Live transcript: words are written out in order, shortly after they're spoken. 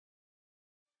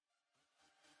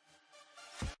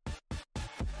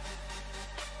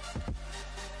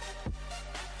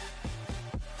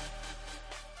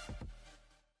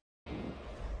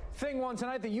Big one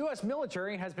tonight, the U.S.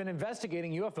 military has been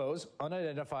investigating UFOs,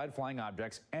 unidentified flying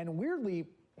objects, and weirdly,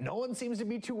 no one seems to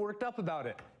be too worked up about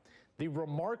it. The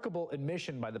remarkable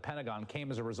admission by the Pentagon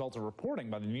came as a result of reporting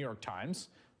by the New York Times,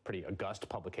 pretty august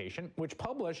publication, which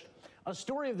published a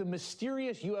story of the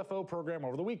mysterious UFO program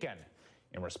over the weekend.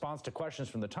 In response to questions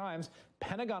from the Times,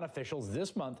 Pentagon officials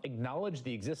this month acknowledged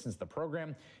the existence of the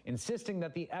program, insisting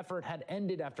that the effort had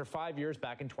ended after 5 years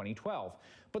back in 2012.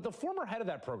 But the former head of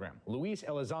that program, Luis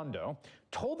Elizondo,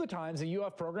 told the Times the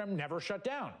UF program never shut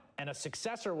down, and a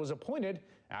successor was appointed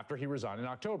after he resigned in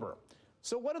October.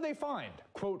 So what did they find?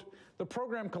 Quote, the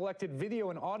program collected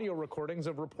video and audio recordings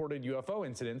of reported UFO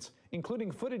incidents,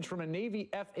 including footage from a Navy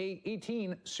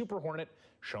F-A-18 Super Hornet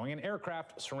showing an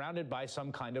aircraft surrounded by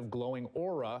some kind of glowing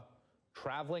aura,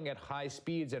 traveling at high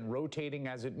speeds and rotating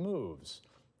as it moves.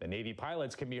 The Navy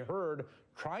pilots can be heard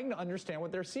trying to understand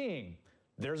what they're seeing.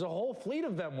 There's a whole fleet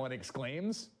of them, one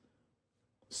exclaims.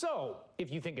 So,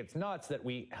 if you think it's nuts that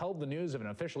we held the news of an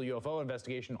official UFO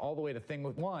investigation all the way to Thing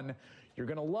 1, you're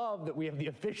going to love that we have the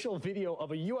official video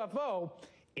of a UFO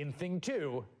in Thing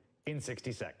 2 in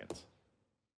 60 seconds.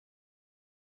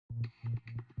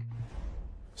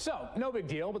 So, no big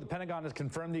deal, but the Pentagon has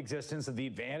confirmed the existence of the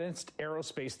Advanced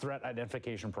Aerospace Threat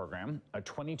Identification Program, a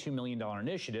 $22 million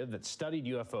initiative that studied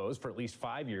UFOs for at least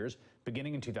 5 years,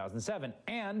 beginning in 2007,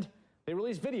 and they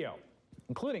released video,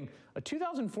 including a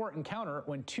 2004 encounter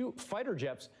when two fighter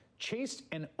jets chased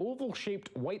an oval-shaped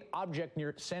white object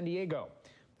near San Diego.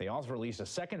 They also released a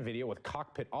second video with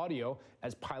cockpit audio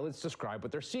as pilots describe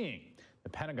what they're seeing. The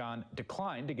Pentagon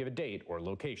declined to give a date or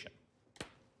location.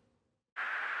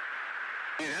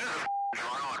 Dude, there's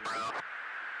going on, bro.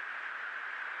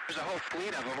 There's a whole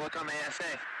fleet of them. Look on the ASA.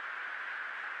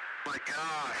 My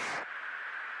gosh.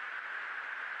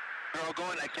 They're all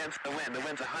going against the wind. The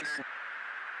wind's 100.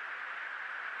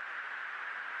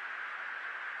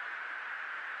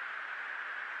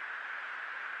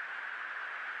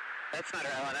 That's not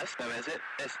our LNS though, is it?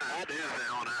 It's not. That is the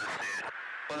LNS, dude.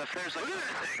 Well, if there's like... Look at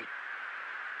that thing!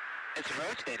 It's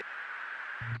rotating.